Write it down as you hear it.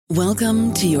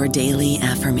Welcome to your daily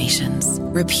affirmations.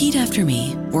 Repeat after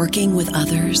me. Working with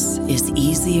others is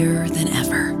easier than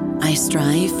ever. I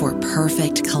strive for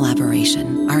perfect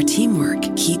collaboration. Our teamwork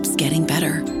keeps getting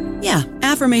better. Yeah,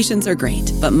 affirmations are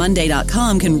great, but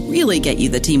Monday.com can really get you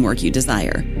the teamwork you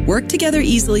desire. Work together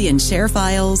easily and share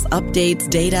files, updates,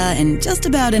 data, and just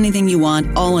about anything you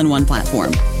want all in one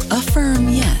platform. Affirm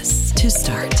yes to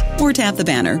start, or tap the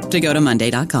banner to go to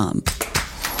Monday.com.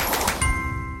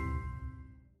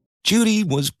 Judy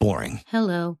was boring.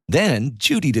 Hello. Then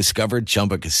Judy discovered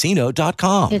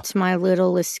ChumbaCasino.com. It's my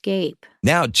little escape.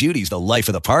 Now Judy's the life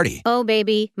of the party. Oh,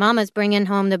 baby, mama's bringing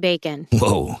home the bacon.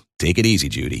 Whoa, take it easy,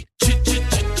 Judy.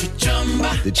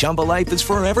 The Chumba life is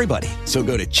for everybody. So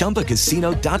go to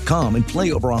ChumbaCasino.com and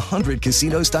play over 100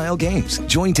 casino-style games.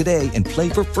 Join today and play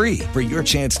for free for your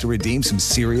chance to redeem some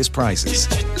serious prizes.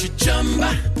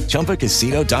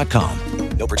 ChumbaCasino.com.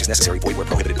 No purchase necessary. Void where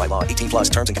prohibited by law. 18 plus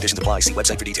terms and conditions apply. See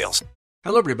website for details.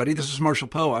 Hello, everybody. This is Marshall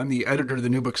Poe. I'm the editor of the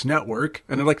New Books Network,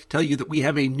 and I'd like to tell you that we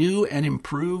have a new and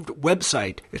improved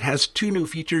website. It has 2 new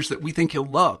features that we think you'll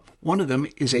love. One of them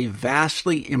is a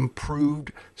vastly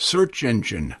improved search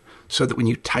engine, so that when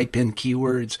you type in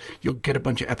keywords, you'll get a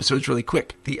bunch of episodes really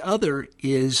quick. The other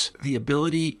is the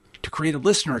ability to create a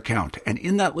listener account. And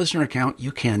in that listener account,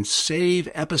 you can save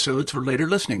episodes for later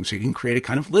listening. So you can create a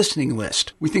kind of listening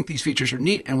list. We think these features are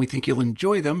neat and we think you'll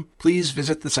enjoy them. Please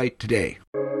visit the site today.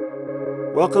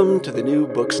 Welcome to the New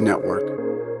Books Network.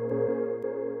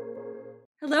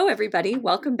 Hello, everybody.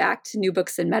 Welcome back to New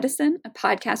Books in Medicine, a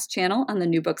podcast channel on the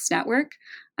New Books Network.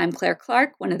 I'm Claire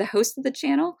Clark, one of the hosts of the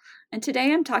channel, and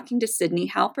today I'm talking to Sydney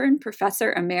Halpern,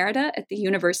 Professor Emerita at the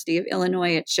University of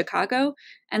Illinois at Chicago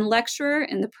and lecturer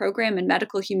in the program in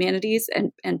Medical Humanities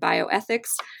and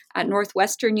Bioethics at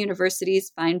Northwestern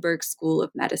University's Feinberg School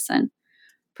of Medicine.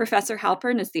 Professor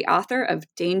Halpern is the author of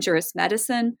Dangerous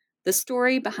Medicine, The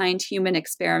Story Behind Human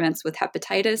Experiments with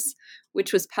Hepatitis,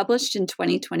 which was published in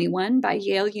 2021 by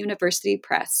Yale University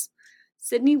Press.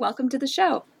 Sydney, welcome to the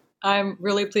show. I'm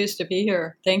really pleased to be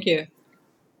here. Thank you.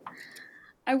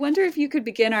 I wonder if you could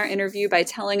begin our interview by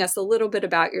telling us a little bit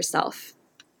about yourself.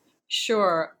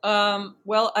 Sure.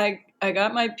 Well, I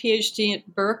got my PhD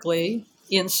at Berkeley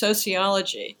in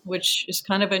sociology, which is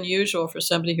kind of unusual for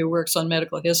somebody who works on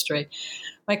medical history.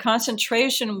 My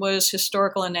concentration was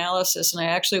historical analysis, and I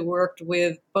actually worked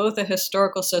with both a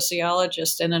historical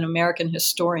sociologist and an American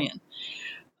historian.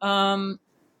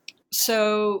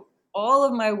 So all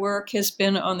of my work has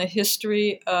been on the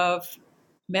history of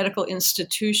medical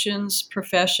institutions,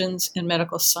 professions, and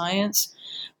medical science,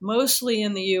 mostly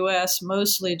in the U.S.,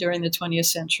 mostly during the 20th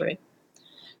century.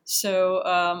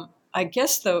 So I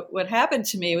guess what happened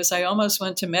to me was I almost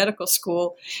went to medical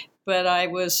school, but I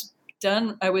was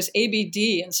ABD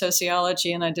in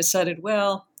sociology, and I decided,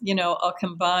 well, I'll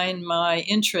combine my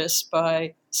interests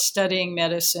by studying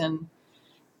medicine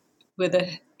with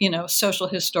a, social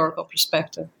historical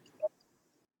perspective.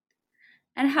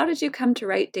 And how did you come to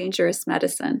write Dangerous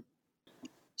Medicine?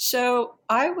 So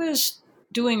I was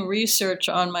doing research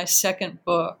on my second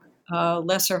book,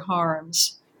 Lesser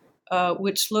Harms,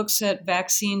 which looks at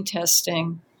vaccine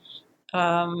testing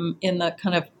in the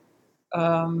kind of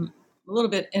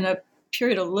in a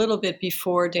period a little bit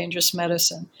before Dangerous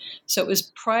Medicine. So it was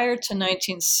prior to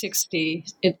 1960,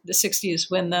 the 60s,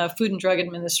 when the Food and Drug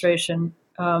Administration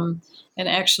and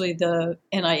actually the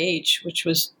NIH, which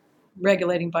was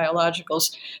regulating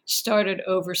biologicals, started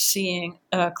overseeing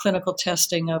clinical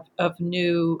testing of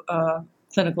new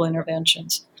clinical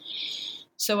interventions.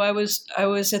 So I was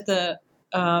at the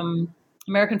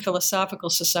American Philosophical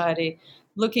Society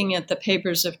looking at the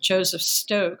papers of Joseph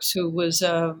Stokes, who was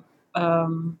a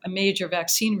major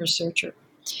vaccine researcher.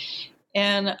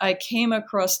 And I came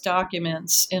across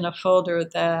documents in a folder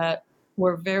that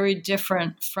were very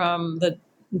different from the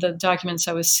documents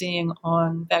I was seeing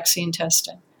on vaccine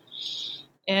testing.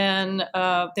 And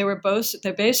they're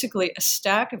basically a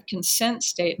stack of consent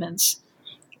statements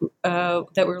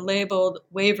that were labeled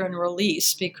waiver and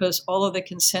release, because all of the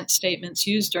consent statements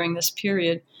used during this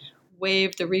period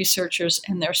waived the researchers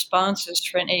and their sponsors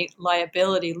for any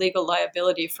legal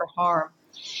liability for harm.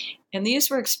 And these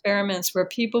were experiments where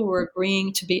people were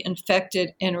agreeing to be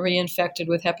infected and reinfected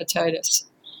with hepatitis.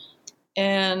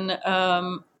 And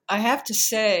I have to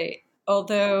say,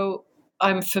 although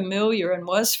I'm familiar and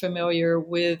was familiar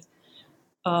with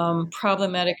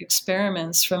problematic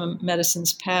experiments from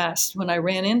medicine's past, when I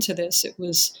ran into this, it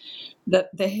was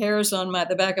that the hairs on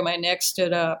the back of my neck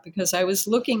stood up, because I was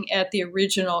looking at the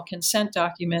original consent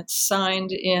documents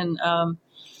signed in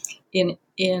ink,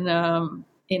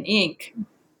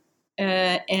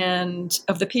 and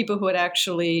of the people who had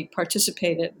actually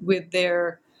participated with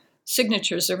their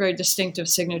signatures. They're very distinctive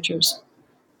signatures.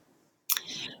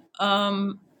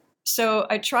 So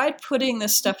I tried putting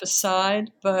this stuff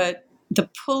aside, but the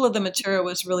pull of the material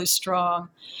was really strong.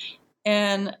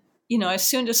 And, I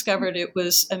soon discovered it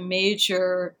was a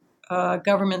major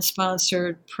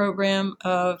government-sponsored program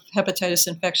of hepatitis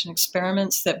infection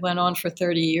experiments that went on for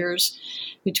 30 years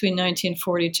between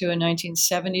 1942 and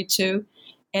 1972,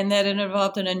 and that it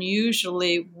involved an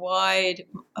unusually wide,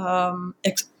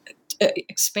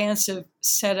 expansive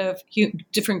set of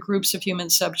different groups of human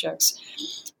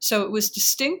subjects. So it was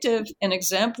distinctive and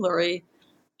exemplary,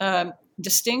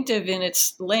 distinctive in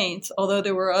its length, although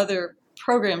there were other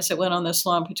programs that went on this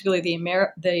long, particularly the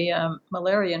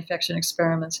malaria infection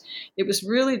experiments. It was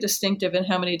really distinctive in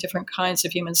how many different kinds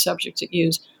of human subjects it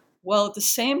used, while at the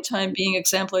same time being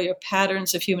exemplary of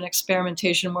patterns of human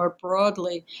experimentation more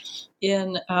broadly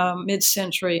in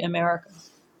mid-century America.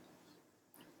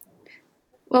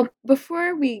 Well,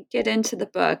 before we get into the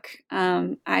book,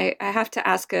 I have to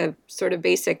ask a sort of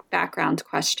basic background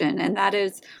question, and that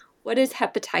is, what is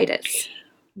hepatitis?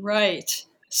 Right.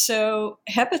 So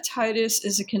hepatitis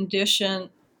is a condition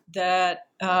that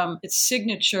its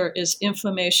signature is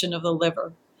inflammation of the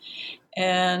liver.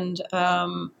 And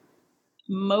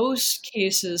most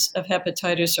cases of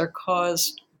hepatitis are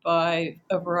caused by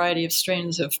a variety of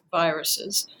strains of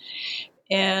viruses.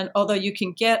 And although you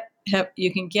can get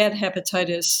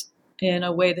hepatitis in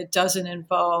a way that doesn't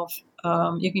involve,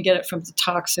 you can get it from the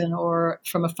toxin or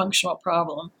from a functional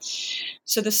problem.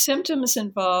 So the symptoms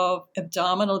involve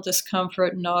abdominal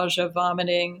discomfort, nausea,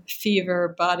 vomiting,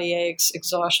 fever, body aches,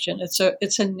 exhaustion.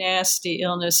 It's a nasty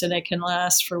illness, and it can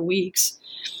last for weeks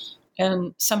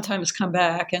and sometimes come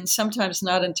back and sometimes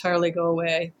not entirely go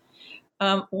away.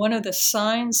 One of the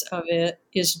signs of it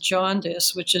is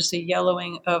jaundice, which is the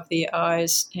yellowing of the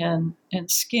eyes and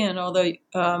skin, although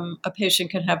a patient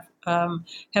can have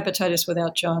hepatitis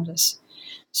without jaundice.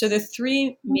 So the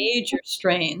three major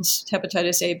strains,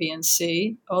 hepatitis A, B, and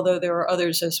C, although there are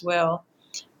others as well,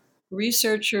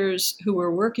 researchers who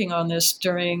were working on this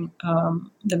during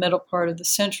the middle part of the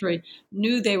century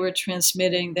knew they were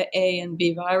transmitting the A and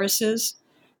B viruses.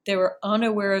 They were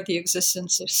unaware of the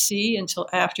existence of C until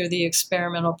after the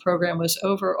experimental program was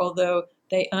over, although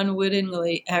they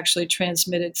unwittingly actually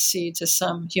transmitted C to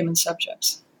some human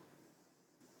subjects.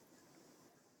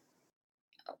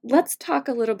 Let's talk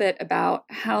a little bit about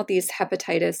how these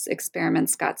hepatitis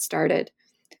experiments got started.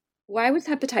 Why was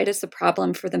hepatitis a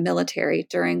problem for the military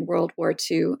during World War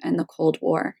II and the Cold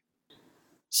War?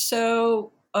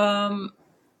 So,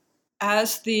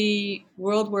 as the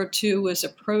World War II was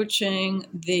approaching,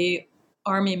 the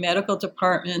Army Medical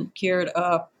Department geared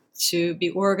up to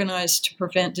be organized to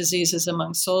prevent diseases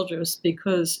among soldiers,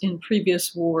 because in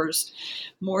previous wars,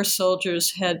 more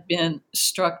soldiers had been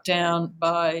struck down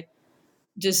by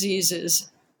diseases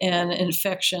and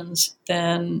infections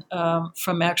than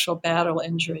from actual battle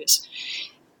injuries.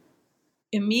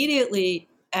 Immediately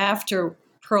after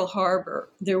Pearl Harbor,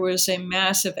 there was a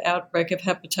massive outbreak of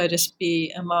hepatitis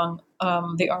B among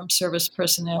the armed service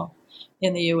personnel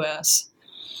in the U.S.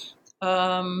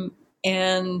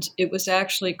 And it was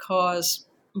actually caused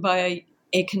by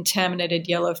a contaminated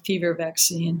yellow fever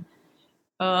vaccine.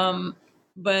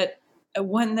 But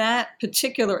when that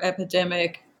particular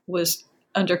epidemic was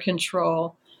under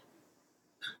control,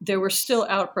 there were still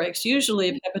outbreaks, usually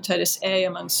of hepatitis A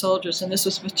among soldiers, and this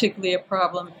was particularly a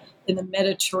problem in the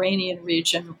Mediterranean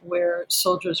region, where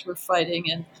soldiers were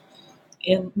fighting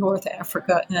in North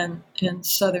Africa and in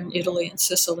southern Italy and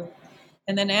Sicily.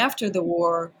 And then after the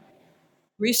war,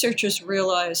 researchers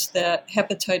realized that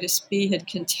hepatitis B had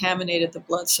contaminated the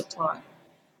blood supply.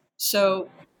 So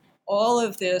all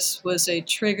of this was a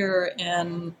trigger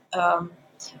and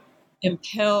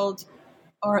impelled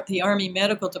the Army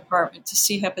Medical Department to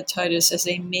see hepatitis as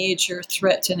a major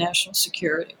threat to national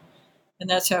security. And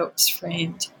that's how it was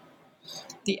framed.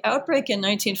 The outbreak in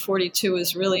 1942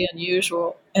 is really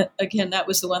unusual. And again, that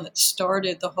was the one that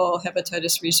started the whole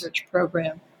hepatitis research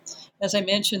program. As I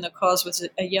mentioned, the cause was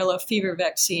a yellow fever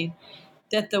vaccine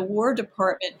that the War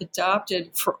Department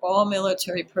adopted for all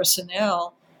military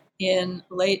personnel in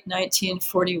late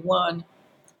 1941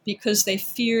 because they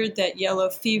feared that yellow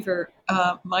fever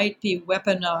might be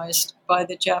weaponized by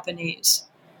the Japanese.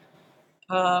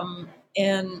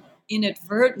 And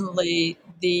inadvertently,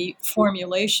 the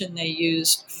formulation they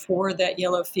used for that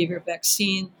yellow fever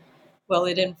vaccine, well,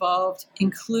 it involved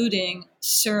including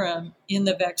serum in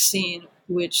the vaccine,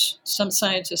 which some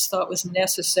scientists thought was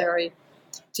necessary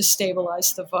to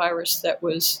stabilize the virus that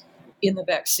was in the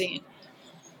vaccine.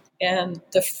 And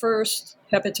the first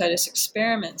hepatitis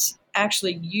experiments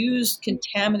actually used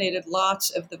contaminated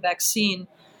lots of the vaccine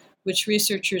which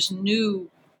researchers knew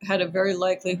had a very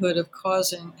likelihood of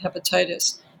causing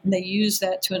hepatitis. And they used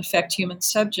that to infect human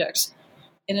subjects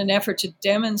in an effort to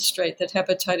demonstrate that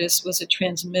hepatitis was a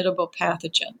transmittable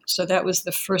pathogen. So that was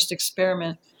the first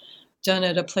experiment done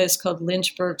at a place called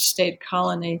Lynchburg State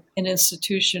Colony, an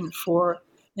institution for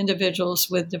individuals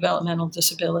with developmental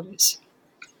disabilities.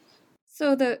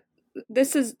 So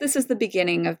this is the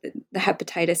beginning of the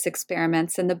hepatitis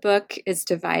experiments, and the book is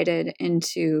divided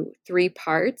into 3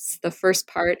 parts. The first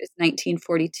part is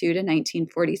 1942 to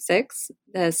 1946.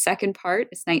 The second part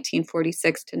is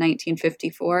 1946 to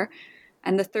 1954.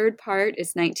 And the third part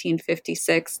is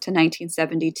 1956 to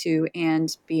 1972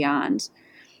 and beyond.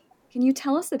 Can you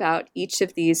tell us about each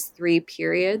of these 3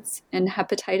 periods in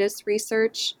hepatitis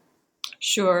research?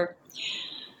 Sure.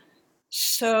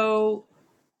 So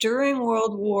during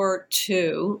World War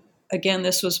II, again,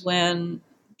 this was when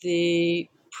the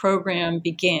program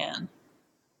began.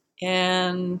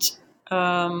 And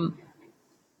all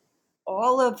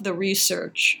of the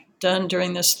research done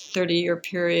during this 30-year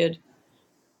period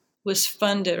was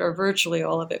funded, or virtually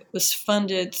all of it, was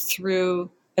funded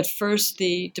through, at first,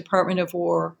 the Department of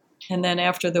War, and then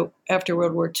after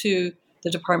World War II, the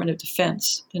Department of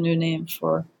Defense, the new name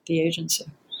for the agency.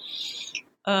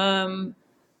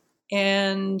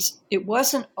 And it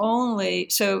wasn't only,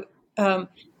 so the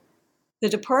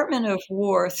Department of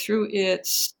War, through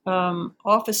its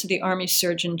Office of the Army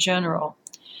Surgeon General,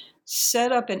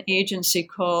 set up an agency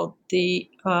called the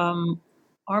Army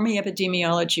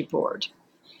Epidemiology Board.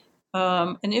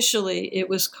 Initially, it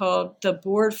was called the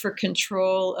Board for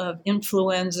Control of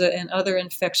Influenza and Other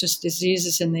Infectious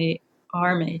Diseases in the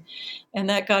Army. And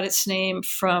that got its name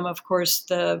from, of course,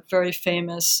 the very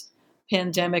famous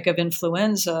pandemic of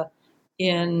influenza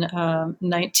in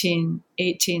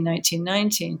 1918,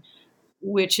 1919,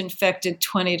 which infected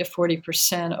 20 to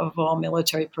 40% of all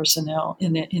military personnel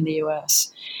in the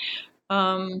U.S.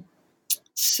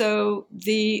 So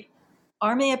the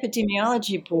Army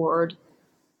Epidemiology Board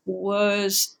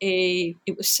was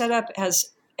set up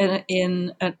as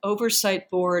in an oversight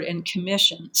board and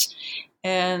commissions,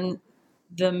 and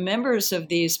the members of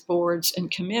these boards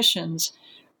and commissions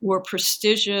were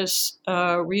prestigious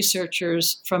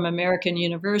researchers from American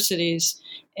universities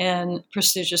and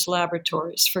prestigious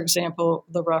laboratories. For example,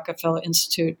 the Rockefeller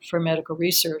Institute for Medical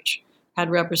Research had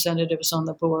representatives on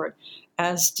the board,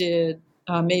 as did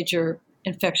major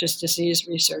infectious disease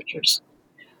researchers.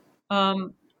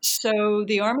 So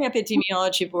the Army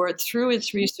Epidemiology Board, through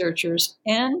its researchers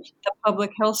and the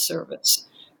Public Health Service,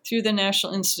 through the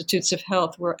National Institutes of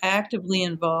Health, were actively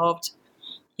involved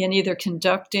in either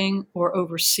conducting or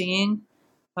overseeing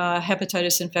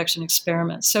hepatitis infection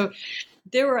experiments. So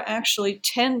there were actually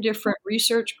 10 different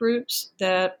research groups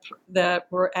that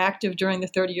were active during the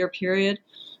 30-year period,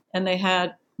 and they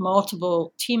had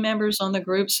multiple team members on the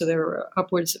group, so there were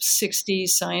upwards of 60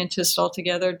 scientists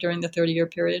altogether during the 30-year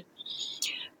period.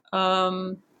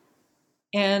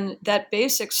 And that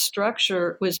basic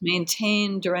structure was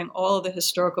maintained during all of the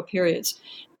historical periods.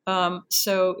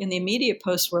 So in the immediate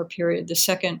post-war period, the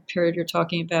second period you're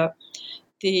talking about,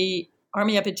 the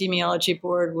Army Epidemiology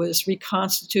Board was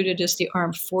reconstituted as the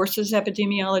Armed Forces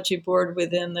Epidemiology Board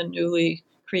within the newly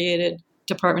created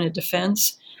Department of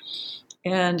Defense.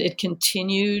 And it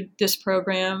continued this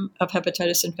program of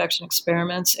hepatitis infection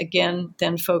experiments, again,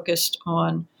 then focused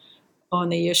on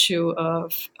the issue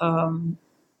of,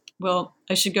 well,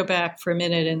 I should go back for a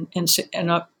minute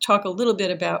and I'll talk a little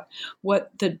bit about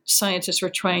what the scientists were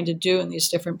trying to do in these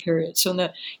different periods. So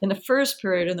in the first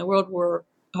period, in the World War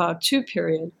II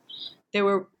period, they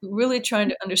were really trying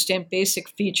to understand basic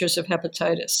features of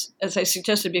hepatitis. As I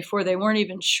suggested before, they weren't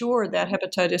even sure that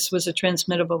hepatitis was a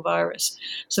transmittable virus.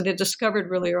 So they discovered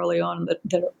really early on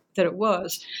that it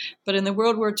was. But in the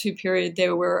World War II period, they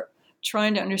were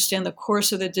trying to understand the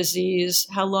course of the disease,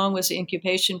 how long was the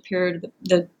incubation period,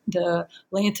 the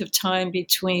length of time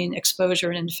between exposure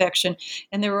and infection.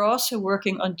 And they were also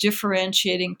working on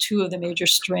differentiating 2 of the major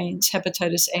strains,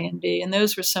 hepatitis A and B. And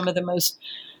those were some of the most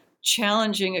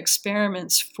challenging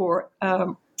experiments for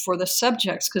the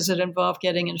subjects, because it involved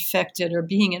getting infected or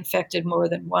being infected more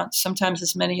than once, sometimes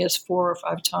as many as 4 or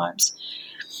 5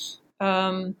 times.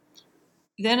 Then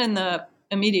in the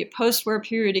immediate post-war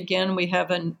period, again, we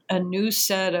have a new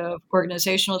set of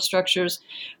organizational structures.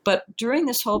 But during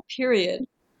this whole period,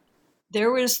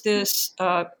 there was this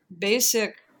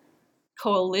basic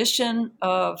coalition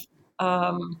of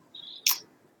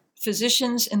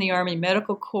physicians in the Army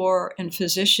Medical Corps and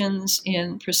physicians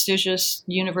in prestigious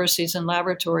universities and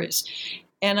laboratories.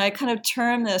 And I kind of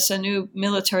term this a new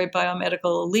military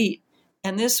biomedical elite.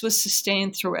 And this was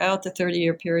sustained throughout the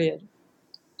 30-year period.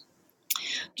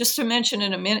 Just to mention,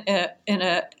 in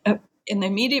the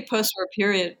immediate post-war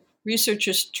period,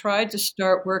 researchers tried to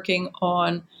start working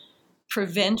on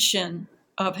prevention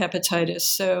of hepatitis.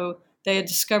 So they had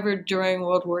discovered during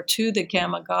World War II that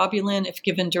gamma globulin, if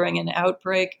given during an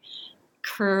outbreak,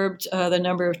 curbed the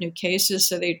number of new cases.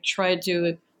 So they tried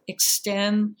to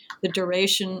extend the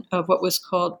duration of what was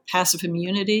called passive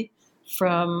immunity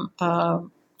from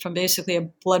basically a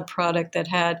blood product that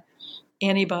had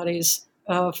antibodies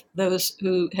of those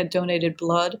who had donated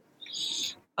blood.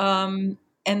 And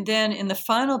then in the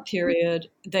final period,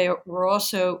 they were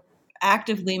also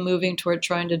actively moving toward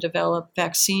trying to develop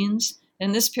vaccines.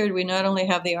 In this period, we not only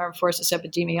have the Armed Forces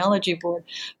Epidemiology Board,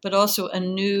 but also a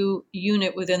new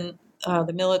unit within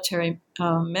the military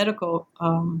medical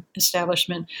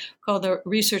establishment called the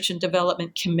Research and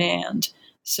Development Command.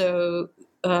 So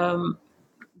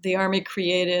the Army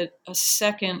created a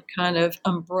second kind of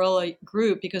umbrella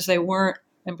group because they weren't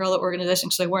umbrella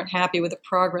organizations, so they weren't happy with the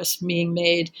progress being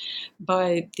made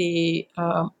by the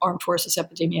Armed Forces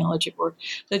Epidemiology Board.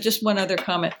 So just one other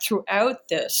comment. Throughout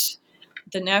this,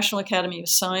 the National Academy of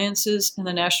Sciences and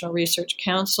the National Research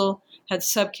Council had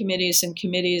subcommittees and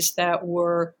committees that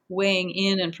were weighing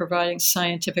in and providing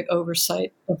scientific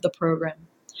oversight of the program.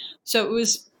 So it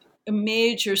was a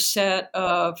major set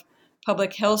of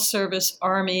Public Health Service,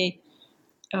 Army,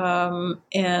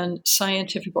 and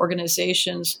scientific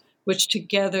organizations, which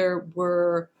together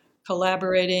were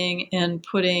collaborating and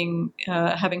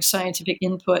having scientific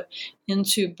input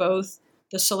into both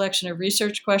the selection of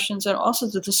research questions and also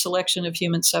to the selection of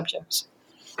human subjects.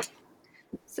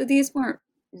 So these weren't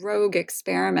rogue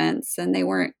experiments and they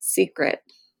weren't secret.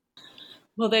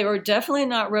 Well, they were definitely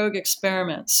not rogue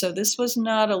experiments. So this was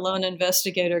not a lone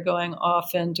investigator going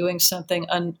off and doing something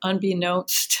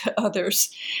unbeknownst to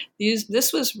others.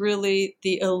 This was really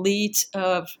the elite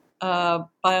of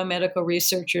biomedical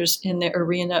researchers in the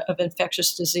arena of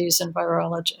infectious disease and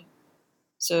virology.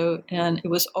 So, and it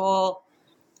was all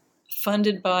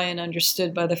funded by and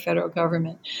understood by the federal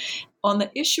government. On the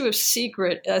issue of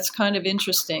secret, that's kind of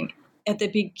interesting. At the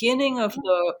beginning of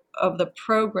the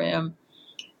program,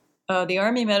 the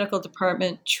Army Medical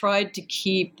Department tried to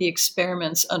keep the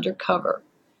experiments undercover,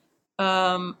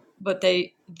 but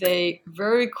they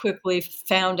very quickly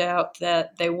found out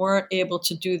that they weren't able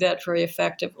to do that very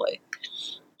effectively.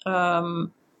 The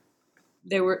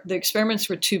experiments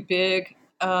were too big,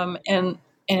 and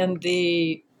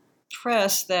the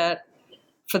press that,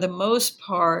 for the most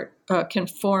part,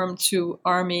 conformed to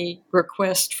Army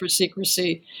request for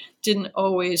secrecy didn't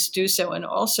always do so. And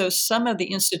also some of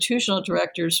the institutional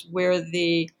directors where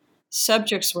the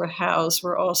subjects were housed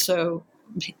were also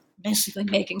basically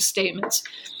making statements.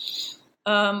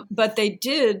 But they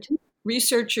did,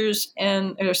 researchers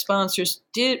and their sponsors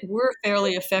were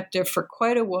fairly effective for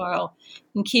quite a while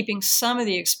in keeping some of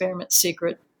the experiments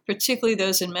secret, particularly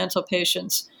those in mental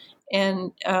patients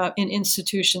and in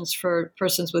institutions for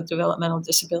persons with developmental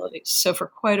disabilities. So for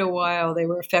quite a while, they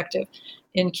were effective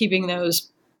in keeping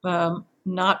those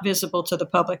not visible to the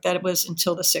public. That was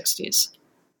until the 60s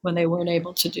when they weren't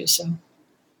able to do so.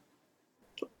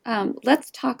 Let's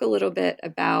talk a little bit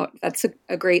about, that's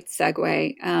a great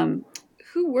segue.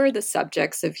 Who were the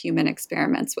subjects of human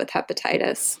experiments with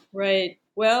hepatitis? Right.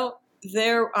 Well,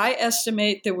 I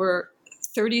estimate there were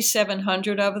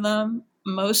 3,700 of them,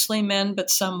 mostly men, but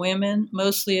some women,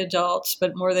 mostly adults,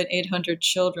 but more than 800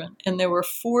 children. And there were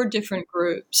 4 different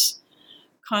groups.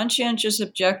 Conscientious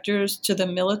objectors to the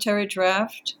military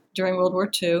draft during World War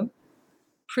II,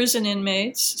 prison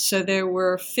inmates, so there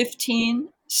were 15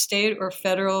 state or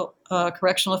federal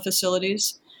correctional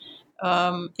facilities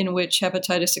in which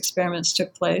hepatitis experiments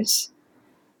took place.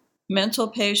 Mental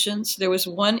patients, there was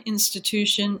one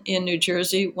institution in New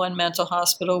Jersey, one mental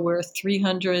hospital, where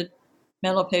 300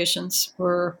 mental patients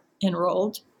were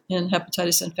enrolled in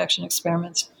hepatitis infection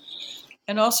experiments.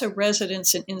 And also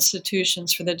residents in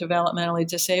institutions for the developmentally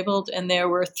disabled. And there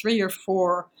were 3 or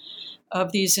 4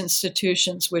 of these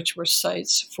institutions which were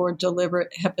sites for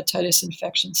deliberate hepatitis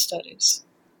infection studies.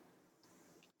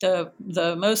 The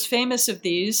most famous of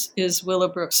these is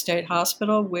Willowbrook State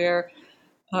Hospital, where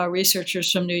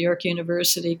researchers from New York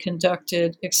University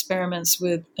conducted experiments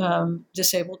with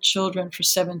disabled children for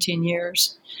 17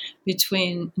 years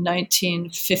between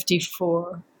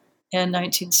 1954 and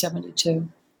 1972.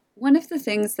 One of the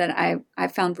things that I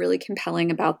found really compelling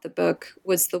about the book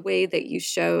was the way that you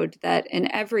showed that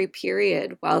in every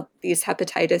period, while these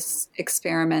hepatitis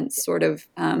experiments sort of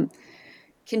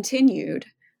continued,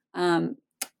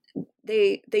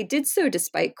 they did so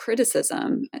despite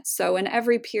criticism. So in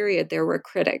every period, there were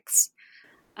critics.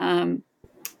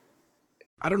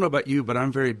 I don't know about you, but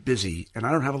I'm very busy and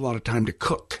I don't have a lot of time to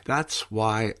cook. That's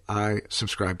why I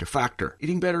subscribe to Factor.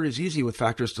 Eating better is easy with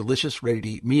Factor's delicious,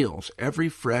 ready-to-eat meals. Every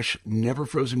fresh, never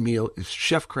frozen meal is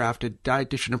chef-crafted,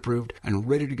 dietitian approved, and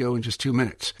ready to go in just 2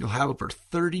 minutes. You'll have over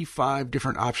 35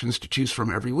 different options to choose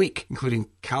from every week, including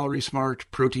Calorie Smart,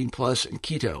 Protein Plus, and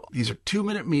Keto. These are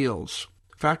 2-minute meals.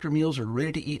 Factor meals are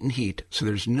ready to eat and heat, so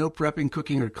there's no prepping,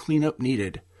 cooking, or cleanup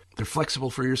needed. They're flexible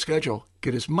for your schedule.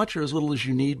 Get as much or as little as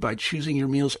you need by choosing your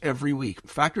meals every week.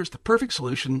 Factor is the perfect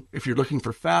solution if you're looking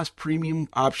for fast, premium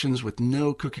options with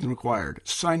no cooking required.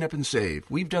 Sign up and save.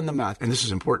 We've done the math, and this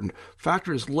is important.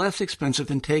 Factor is less expensive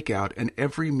than takeout, and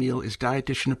every meal is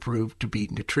dietitian approved to be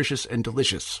nutritious and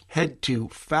delicious. Head to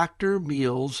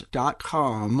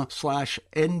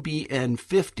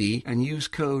factormeals.com/NBN50 and use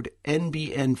code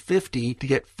NBN50 to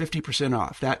get 50%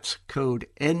 off. That's code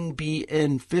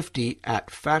NBN50 at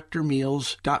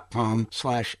factormeals.com/NBN50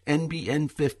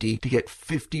 to get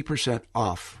 50%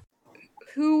 off.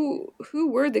 Who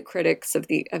were the critics of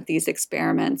these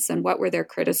experiments, and what were their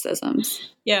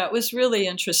criticisms? Yeah, it was really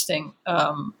interesting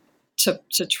to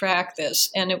track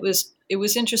this, and it was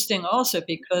interesting also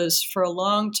because for a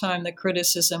long time the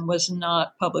criticism was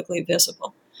not publicly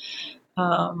visible.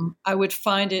 I would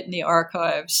find it in the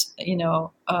archives,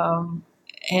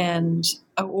 and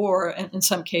or in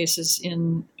some cases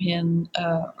in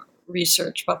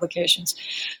research publications.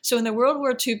 So in the World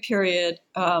War II period,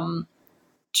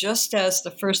 just as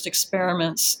the first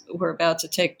experiments were about to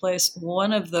take place,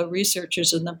 one of the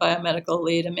researchers in the biomedical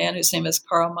elite, a man whose name is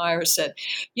Carl Myers, said,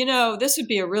 this would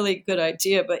be a really good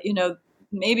idea, but,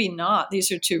 maybe not.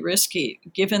 These are too risky,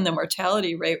 given the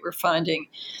mortality rate we're finding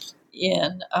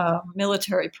in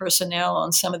military personnel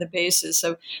on some of the bases.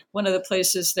 So one of the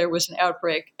places there was an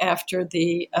outbreak after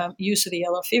the use of the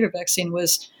yellow fever vaccine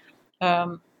was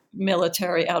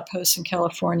military outposts in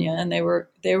California, and they were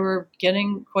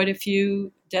getting quite a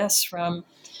few deaths from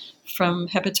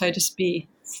hepatitis B,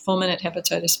 fulminant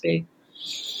hepatitis B.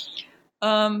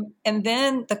 And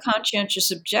then the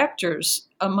conscientious objectors.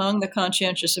 Among the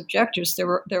conscientious objectors, there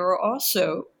were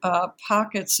also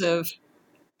pockets of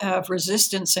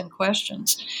resistance and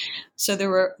questions. So there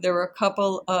were a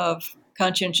couple of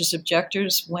conscientious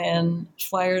objectors when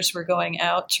flyers were going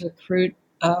out to recruit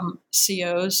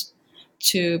COs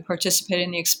to participate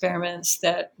in the experiments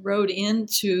that rode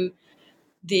into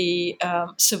the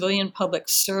Civilian Public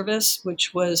Service,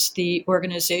 which was the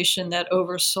organization that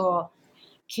oversaw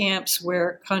camps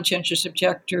where conscientious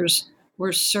objectors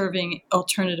were serving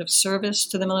alternative service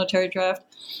to the military draft,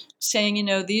 saying,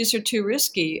 these are too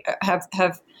risky. Have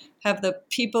the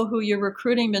people who you're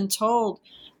recruiting been told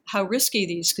how risky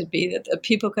these could be, that the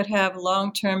people could have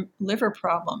long-term liver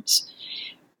problems?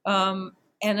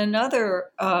 And another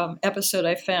episode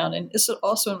I found, and this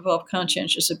also involved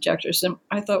conscientious objectors, and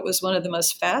I thought was one of the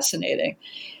most fascinating.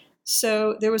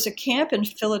 So there was a camp in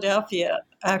Philadelphia,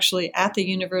 actually at the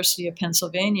University of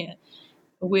Pennsylvania,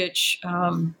 which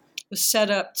was set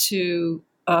up to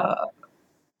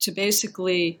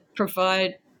basically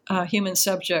provide human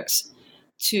subjects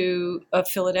to a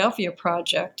Philadelphia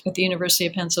project at the University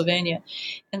of Pennsylvania.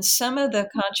 And some of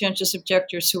the conscientious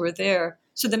objectors who were there,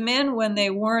 so the men, when they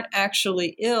weren't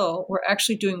actually ill, were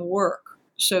actually doing work.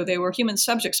 So they were human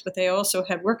subjects, but they also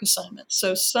had work assignments.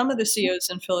 So some of the COs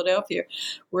in Philadelphia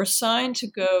were assigned to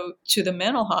go to the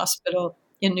mental hospital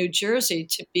in New Jersey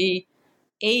to be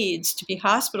aides, to be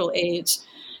hospital aides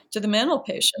to the mental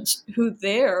patients who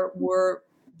there were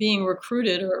being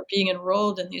recruited or being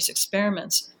enrolled in these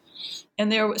experiments.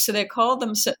 And so they called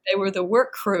them, they were the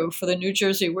work crew for the New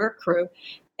Jersey work crew.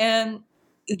 And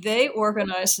they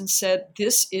organized and said,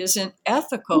 this isn't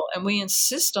ethical. And we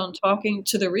insist on talking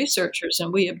to the researchers,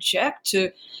 and we object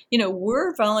to,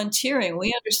 we're volunteering.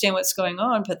 We understand what's going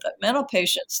on, but the mental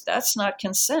patients, that's not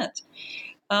consent.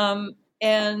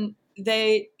 And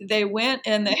they went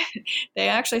and they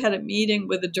actually had a meeting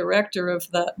with the director of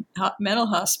the mental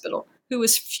hospital, who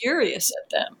was furious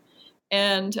at them.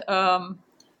 And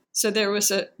so there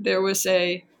was a,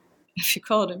 if you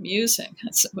call it amusing,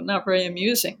 it's not very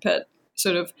amusing, but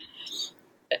sort of,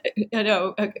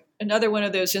 another one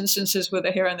of those instances where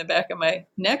the hair on the back of my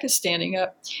neck is standing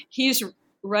up. He's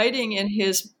writing in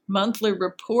his monthly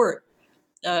report,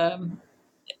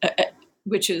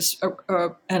 which is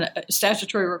a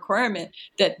statutory requirement,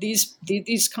 that these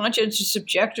conscientious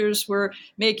objectors were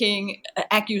making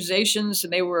accusations,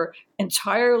 and they were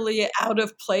entirely out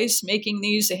of place making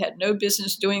these. They had no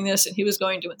business doing this, and he was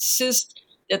going to insist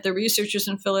that the researchers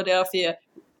in Philadelphia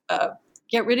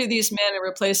get rid of these men and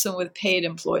replace them with paid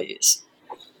employees.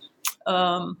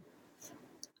 So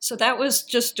that was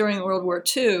just during World War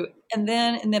II. And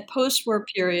then in the post-war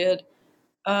period,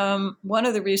 one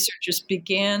of the researchers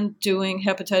began doing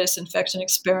hepatitis infection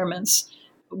experiments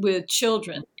with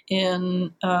children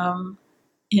in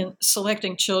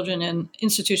selecting children in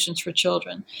institutions for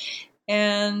children.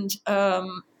 And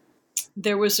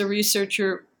there was a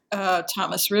researcher,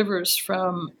 Thomas Rivers,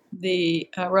 from the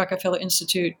Rockefeller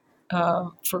Institute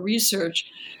for Research,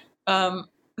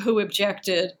 who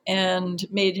objected and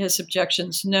made his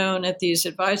objections known at these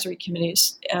advisory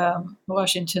committees,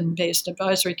 Washington-based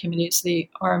advisory committees, the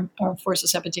Armed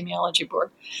Forces Epidemiology Board.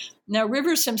 Now,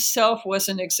 Rivers himself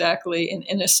wasn't exactly an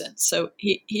innocent, so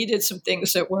he did some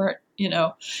things that weren't,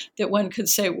 that one could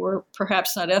say were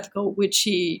perhaps not ethical, which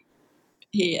he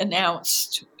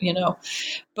announced,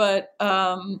 But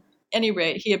any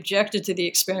rate, he objected to the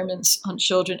experiments on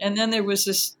children. And then there was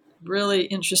this really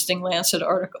interesting Lancet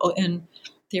article in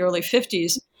the early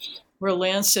 50s where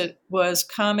Lancet was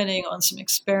commenting on some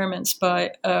experiments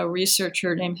by a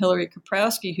researcher named Hilary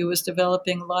Kaprowski, who was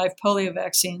developing live polio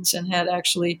vaccines and had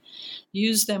actually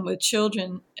used them with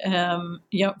children,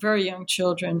 very young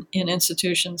children, in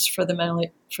institutions for the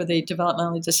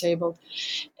developmentally disabled.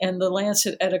 And the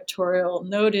Lancet editorial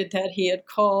noted that he had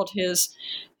called his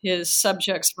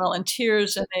subjects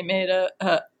volunteers, and they made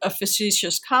a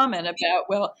facetious comment about,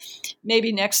 well,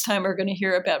 maybe next time we're going to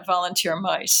hear about volunteer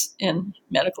mice in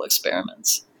medical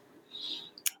experiments.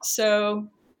 So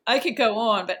I could go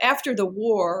on, but after the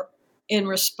war, in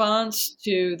response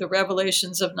to the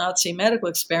revelations of Nazi medical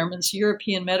experiments,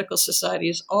 European medical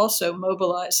societies also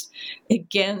mobilized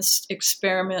against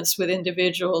experiments with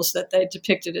individuals that they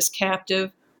depicted as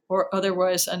captive or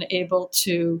otherwise unable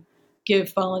to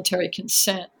give voluntary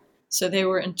consent. So they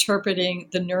were interpreting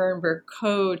the Nuremberg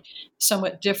Code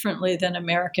somewhat differently than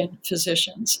American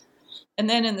physicians. And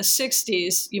then in the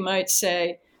 60s, you might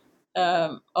say,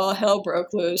 all hell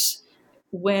broke loose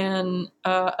when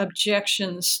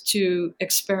objections to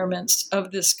experiments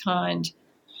of this kind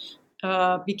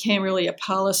became really a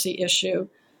policy issue,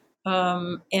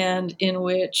 and in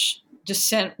which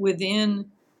dissent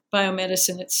within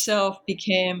biomedicine itself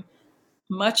became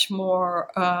much more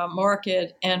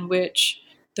marked, and which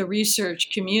the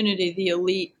research community, the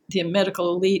elite, the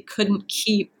medical elite, couldn't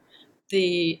keep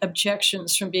the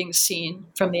objections from being seen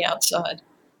from the outside.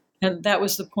 And that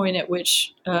was the point at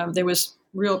which there was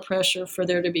real pressure for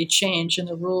there to be change in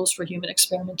the rules for human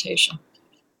experimentation.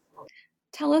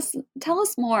 Tell us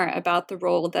more about the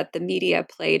role that the media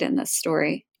played in this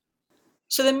story.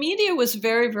 So the media was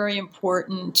very, very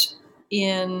important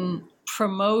in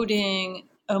promoting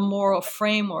a moral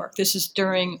framework. This is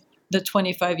during the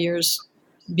 25 years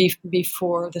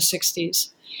before the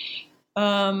 60s.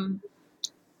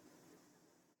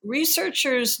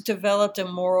 Researchers developed a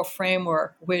moral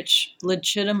framework which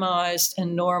legitimized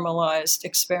and normalized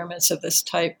experiments of this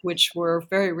type, which were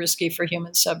very risky for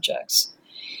human subjects.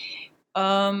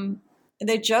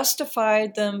 They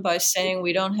justified them by saying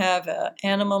we don't have an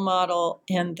animal model,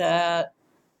 and that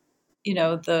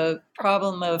the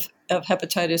problem of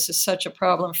hepatitis is such a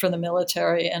problem for the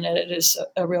military, and it is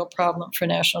a real problem for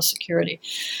national security.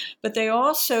 But they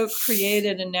also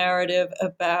created a narrative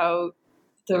about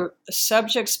the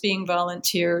subjects being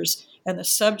volunteers and the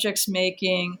subjects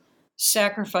making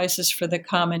sacrifices for the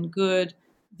common good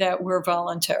that were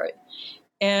voluntary.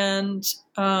 And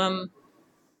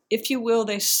if you will,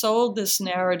 they sold this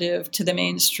narrative to the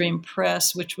mainstream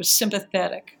press, which was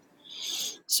sympathetic.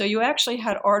 So you actually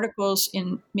had articles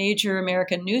in major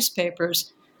American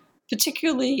newspapers,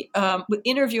 particularly with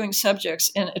interviewing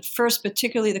subjects, and at first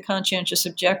particularly the conscientious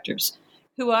objectors,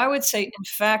 who I would say in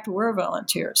fact were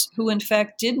volunteers, who in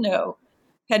fact did know,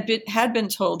 had been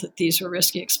told that these were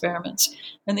risky experiments.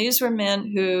 And these were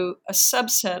men who, a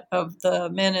subset of the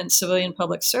men in civilian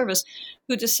public service,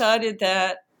 who decided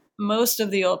that most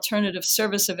of the alternative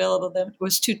service available to them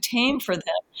was too tame for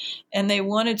them, and they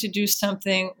wanted to do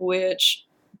something which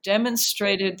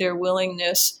demonstrated their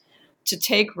willingness to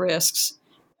take risks.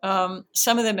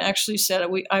 Some of them actually said,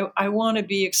 I want to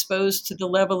be exposed to the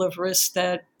level of risk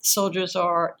that soldiers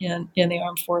are in the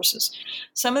armed forces.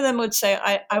 Some of them would say,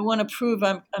 I want to prove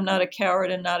I'm not a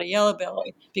coward and not a yellow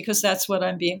belly, because that's what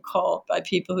I'm being called by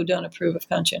people who don't approve of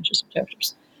conscientious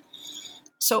objectors.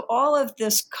 So all of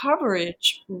this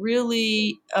coverage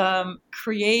really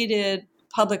created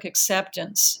public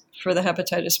acceptance for the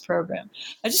hepatitis program.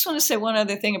 I just want to say one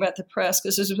other thing about the press,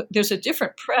 because there's a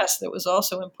different press that was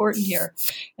also important here,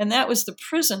 and that was the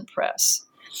prison press.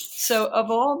 So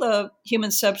of all the human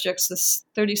subjects, the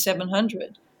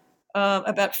 3,700,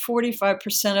 about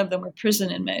 45% of them were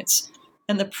prison inmates.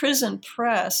 And the prison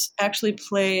press actually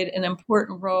played an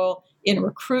important role in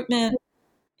recruitment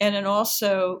and then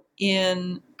also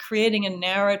in creating a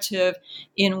narrative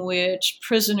in which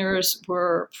prisoners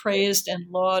were praised and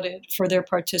lauded for their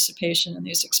participation in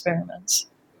these experiments.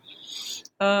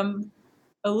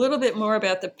 A little bit more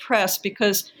about the press,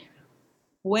 because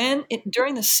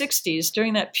during the 60s,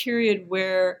 during that period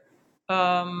where,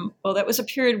 that was a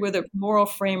period where the moral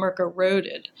framework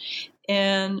eroded,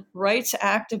 and rights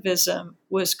activism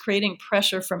was creating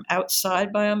pressure from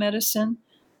outside biomedicine,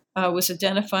 was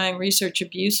identifying research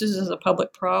abuses as a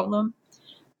public problem.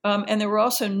 And there were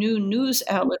also new news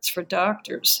outlets for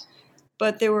doctors.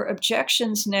 But there were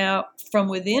objections now from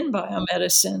within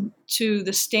biomedicine to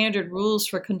the standard rules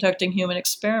for conducting human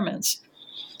experiments.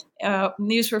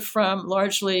 These were from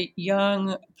largely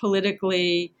young,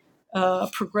 politically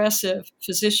progressive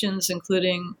physicians,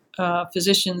 including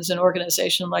physicians in an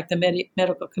organization like the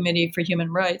Medical Committee for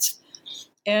Human Rights.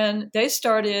 And they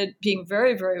started being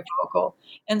very, very vocal.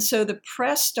 And so the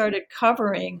press started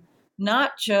covering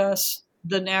not just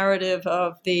the narrative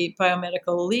of the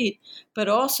biomedical elite, but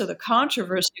also the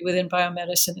controversy within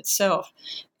biomedicine itself,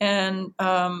 and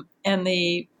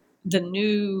the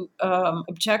new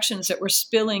objections that were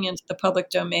spilling into the public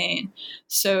domain.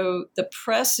 So the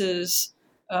press's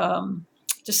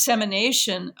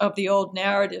dissemination of the old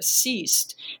narrative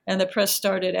ceased, and the press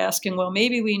started asking, well,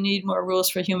 maybe we need more rules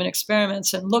for human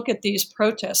experiments, and look at these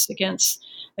protests against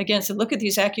it. Look at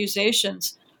these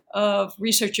accusations of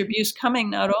research abuse coming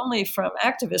not only from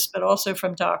activists, but also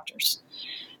from doctors.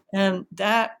 And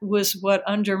that was what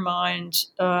undermined,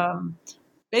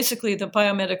 basically the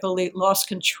biomedical elite lost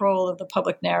control of the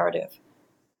public narrative.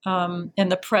 And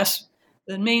the press,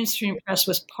 the mainstream press,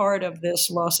 was part of this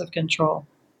loss of control.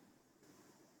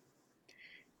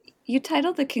 You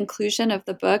titled the conclusion of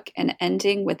the book "An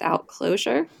Ending Without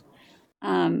Closure."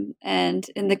 And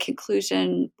in the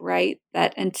conclusion, write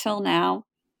that until now,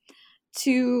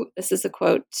 this is a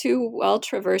quote, two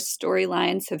well-traversed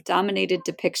storylines have dominated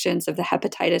depictions of the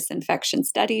hepatitis infection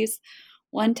studies.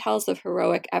 One tells of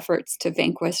heroic efforts to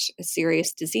vanquish a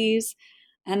serious disease,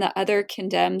 and the other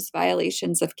condemns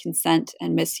violations of consent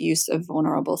and misuse of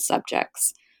vulnerable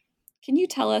subjects. Can you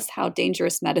tell us how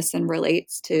dangerous medicine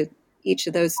relates to each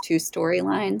of those two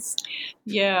storylines?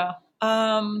 Yeah.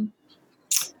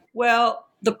 Well,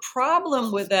 the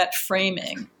problem with that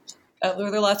framing,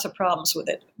 there are lots of problems with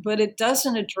it, but it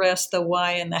doesn't address the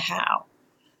why and the how.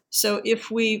 So if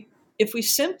we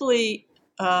simply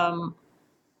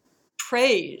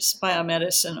praise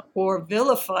biomedicine or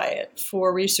vilify it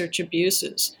for research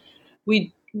abuses,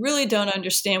 we really don't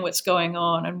understand what's going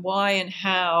on and why and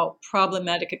how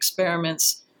problematic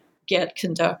experiments get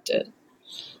conducted.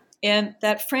 And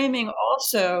that framing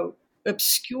also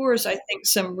obscures, I think,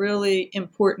 some really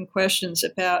important questions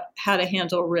about how to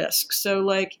handle risk. So,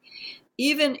 like,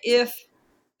 even if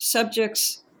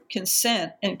subjects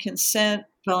consent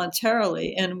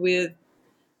voluntarily and with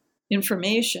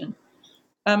information,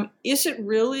 is it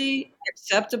really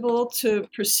acceptable to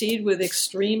proceed with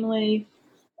extremely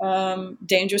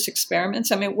dangerous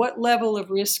experiments? I mean, what level of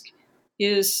risk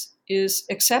is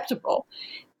acceptable?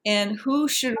 And who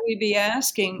should we be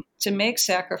asking to make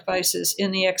sacrifices in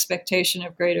the expectation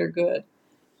of greater good?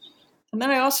 And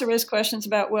then I also raise questions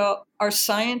about, well, are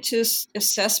scientists'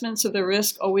 assessments of the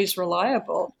risk always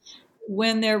reliable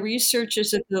when their research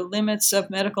is at the limits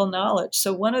of medical knowledge?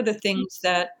 So one of the things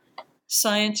that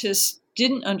scientists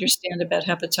didn't understand about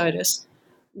hepatitis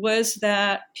was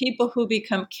that people who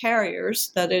become carriers,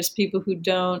 that is, people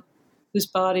whose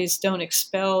bodies don't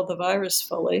expel the virus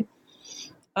fully,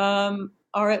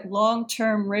 are at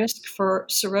long-term risk for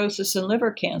cirrhosis and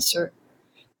liver cancer,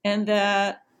 and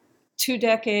that 2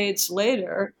 decades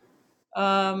later,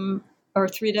 or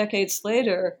 3 decades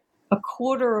later, a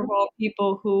quarter of all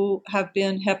people who have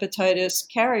been hepatitis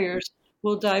carriers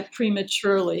will die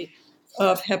prematurely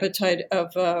of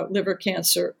liver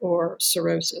cancer or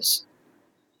cirrhosis.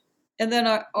 And then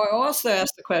I also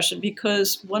asked the question,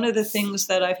 because one of the things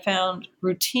that I found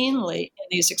routinely in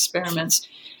these experiments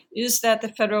is that the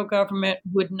federal government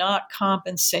would not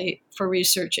compensate for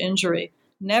research injury,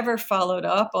 never followed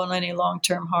up on any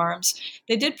long-term harms.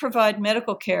 They did provide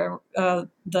medical care.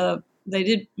 They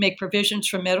did make provisions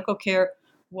for medical care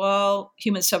while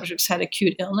human subjects had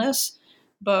acute illness.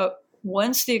 But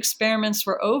once the experiments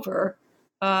were over,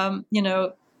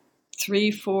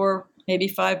 3, 4, maybe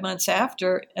 5 months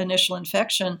after initial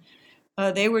infection,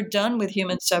 they were done with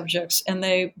human subjects, and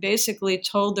they basically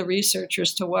told the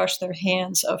researchers to wash their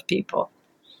hands of people.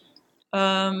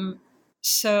 That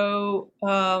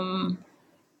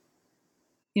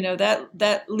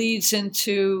leads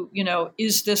into,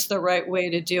 is this the right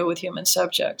way to deal with human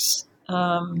subjects?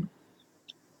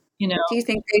 Do you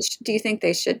think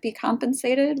they should be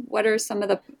compensated? What are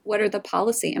the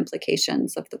policy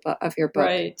implications of your book?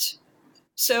 Right.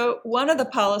 So one of the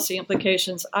policy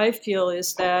implications I feel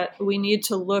is that we need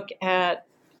to look at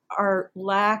our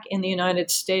lack in the United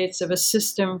States of a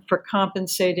system for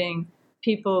compensating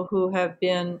people who have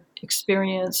been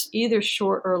experienced either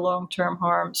short or long-term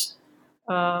harms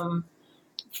from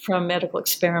medical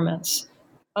experiments.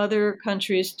 Other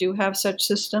countries do have such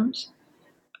systems.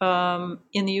 In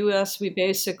the U.S., we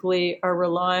basically are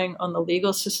relying on the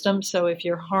legal system. So if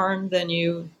you're harmed, then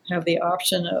you have the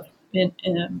option of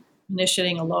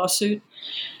initiating a lawsuit.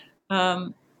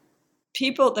 The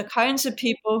kinds of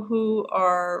people who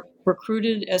are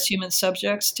recruited as human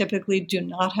subjects typically do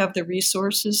not have the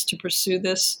resources to pursue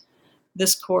this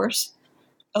course.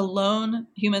 A lone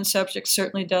human subject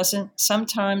certainly doesn't.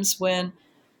 Sometimes when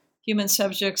human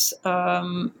subjects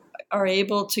are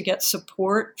able to get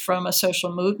support from a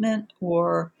social movement,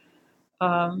 or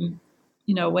when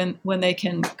they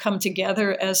can come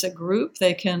together as a group,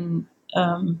 they can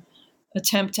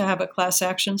attempt to have a class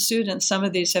action suit, and some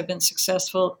of these have been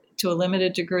successful to a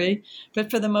limited degree.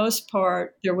 But for the most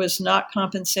part, there was not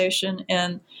compensation,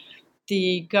 and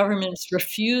the government's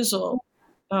refusal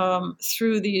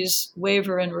through these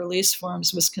waiver and release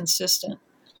forms was consistent.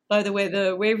 By the way,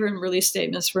 the waiver and release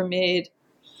statements were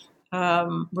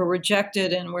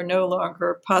rejected and were no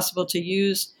longer possible to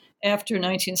use after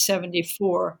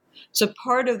 1974. So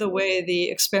part of the way the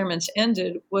experiments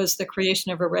ended was the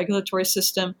creation of a regulatory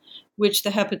system, which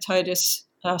the hepatitis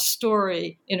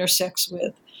story intersects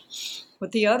with.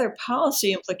 But the other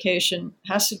policy implication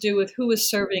has to do with who is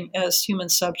serving as human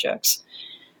subjects.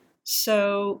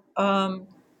 So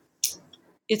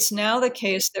it's now the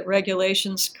case that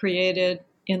regulations created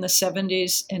in the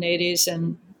 70s and 80s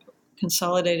and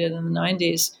consolidated in the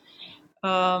 90s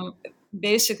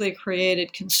basically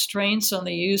created constraints on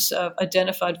the use of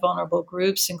identified vulnerable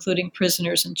groups, including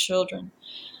prisoners and children.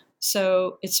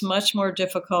 So it's much more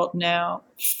difficult now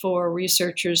for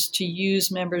researchers to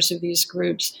use members of these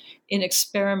groups in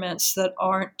experiments that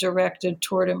aren't directed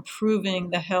toward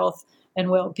improving the health and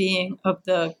well-being of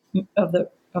the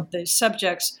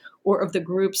subjects or of the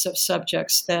groups of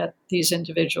subjects that these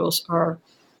individuals are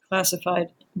classified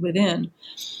within.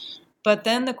 But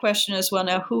then the question is, well,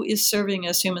 now who is serving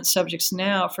as human subjects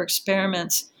now for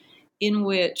experiments in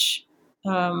which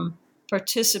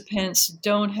participants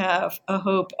don't have a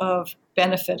hope of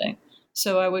benefiting?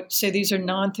 So I would say these are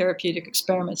non-therapeutic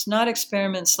experiments, not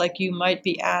experiments like you might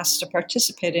be asked to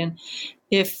participate in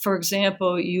if, for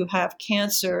example, you have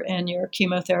cancer and your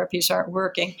chemotherapies aren't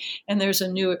working and there's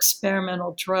a new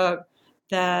experimental drug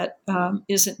that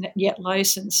isn't yet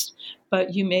licensed,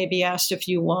 but you may be asked if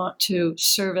you want to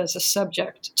serve as a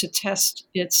subject to test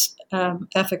its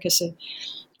efficacy.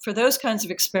 For those kinds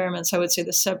of experiments, I would say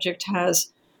the subject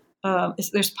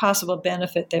there's possible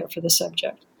benefit there for the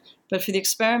subject. But for the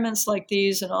experiments like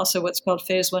these, and also what's called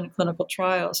phase 1 clinical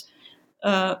trials,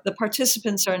 the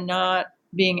participants are not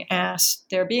being asked.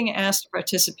 They're being asked to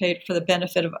participate for the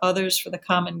benefit of others, for the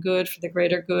common good, for the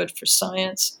greater good, for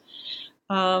science.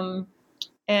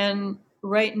 And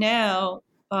right now,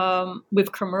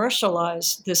 we've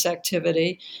commercialized this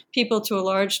activity. People to a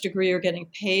large degree are getting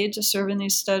paid to serve in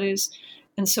these studies.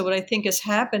 And so what I think is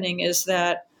happening is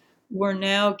that we're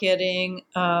now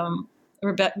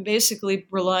we're basically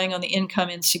relying on the income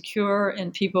insecure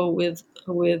and people with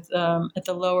at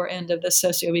the lower end of the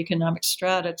socioeconomic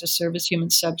strata to serve as human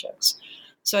subjects.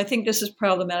 So I think this is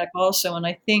problematic also. And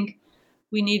I think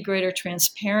we need greater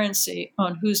transparency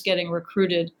on who's getting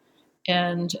recruited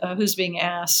and who's being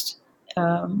asked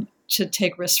to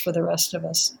take risks for the rest of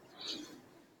us.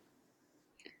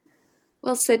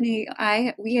 Well, Sydney,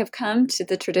 we have come to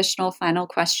the traditional final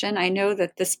question. I know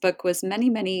that this book was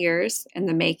many, many years in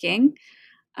the making.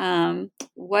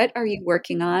 What are you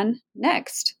working on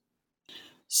next?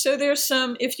 So there's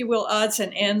some, if you will, odds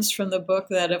and ends from the book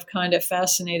that have kind of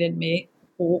fascinated me.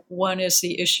 One is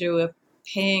the issue of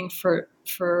paying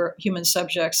for human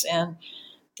subjects and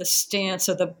the stance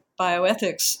of the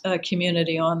bioethics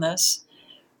community on this.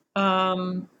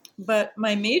 But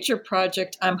my major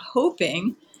project, I'm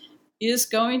hoping, is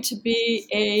going to be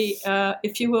a,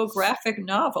 if you will, graphic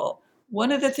novel.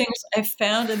 One of the things I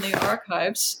found in the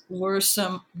archives were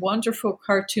some wonderful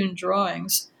cartoon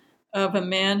drawings of a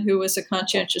man who was a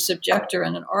conscientious objector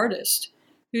and an artist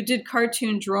who did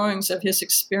cartoon drawings of his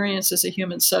experience as a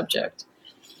human subject.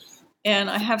 And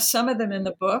I have some of them in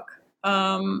the book.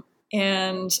 I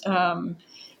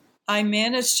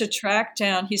managed to track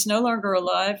down, he's no longer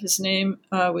alive. His name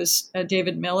was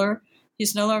David Miller.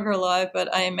 He's no longer alive, but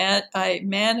I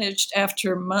managed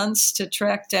after months to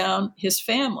track down his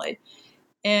family.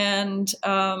 and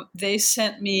they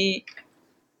sent me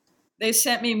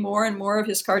more and more of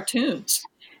his cartoons,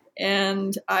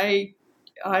 and I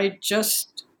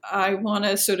want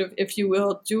to sort of, if you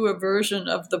will, do a version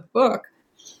of the book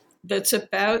that's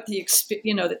about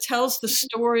that tells the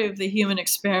story of the human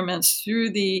experiments through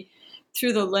the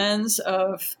lens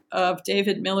of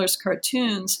David Miller's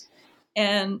cartoons,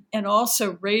 and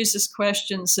also raises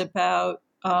questions about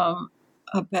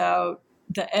the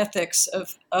ethics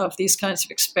of these kinds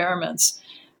of experiments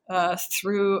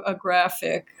through a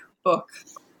graphic book.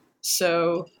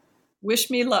 So wish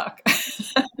me luck.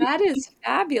 That is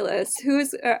fabulous.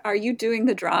 Are you doing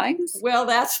the drawings? Well,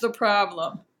 that's the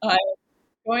problem. I'm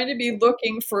going to be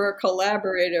looking for a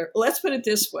collaborator. Let's put it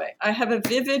this way. I have a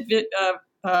vivid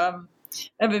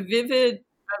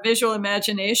visual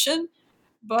imagination,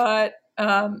 but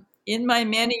in my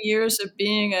many years of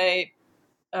being a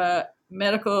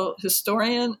medical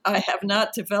historian, I have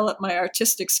not developed my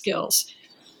artistic skills.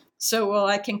 So while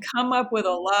I can come up with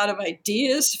a lot of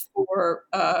ideas for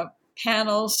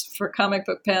panels, for comic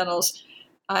book panels,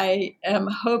 I am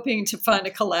hoping to find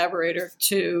a collaborator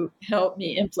to help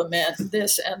me implement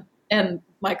this and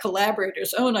my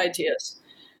collaborator's own ideas.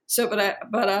 So,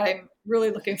 but I'm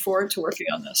really looking forward to working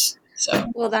on this. So,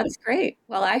 well, that's great.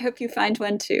 Well, I hope you find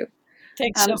one too.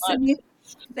 Thanks so much. Sydney,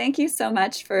 thank you so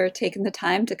much for taking the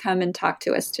time to come and talk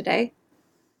to us today.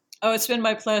 Oh, it's been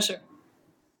my pleasure.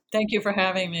 Thank you for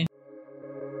having me.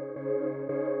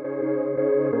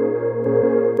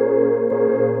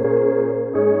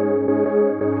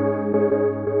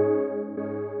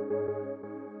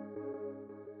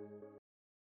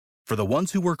 For the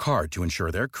ones who work hard to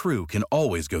ensure their crew can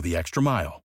always go the extra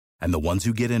mile, and the ones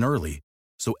who get in early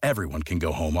so everyone can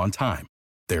go home on time,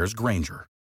 there's Grainger,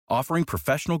 offering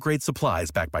professional-grade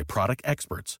supplies backed by product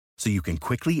experts so you can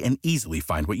quickly and easily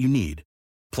find what you need.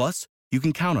 Plus, you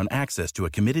can count on access to a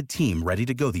committed team ready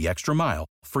to go the extra mile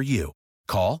for you.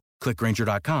 Call, click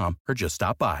Grainger.com, or just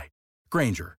stop by.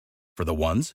 Grainger, for the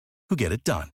ones who get it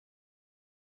done.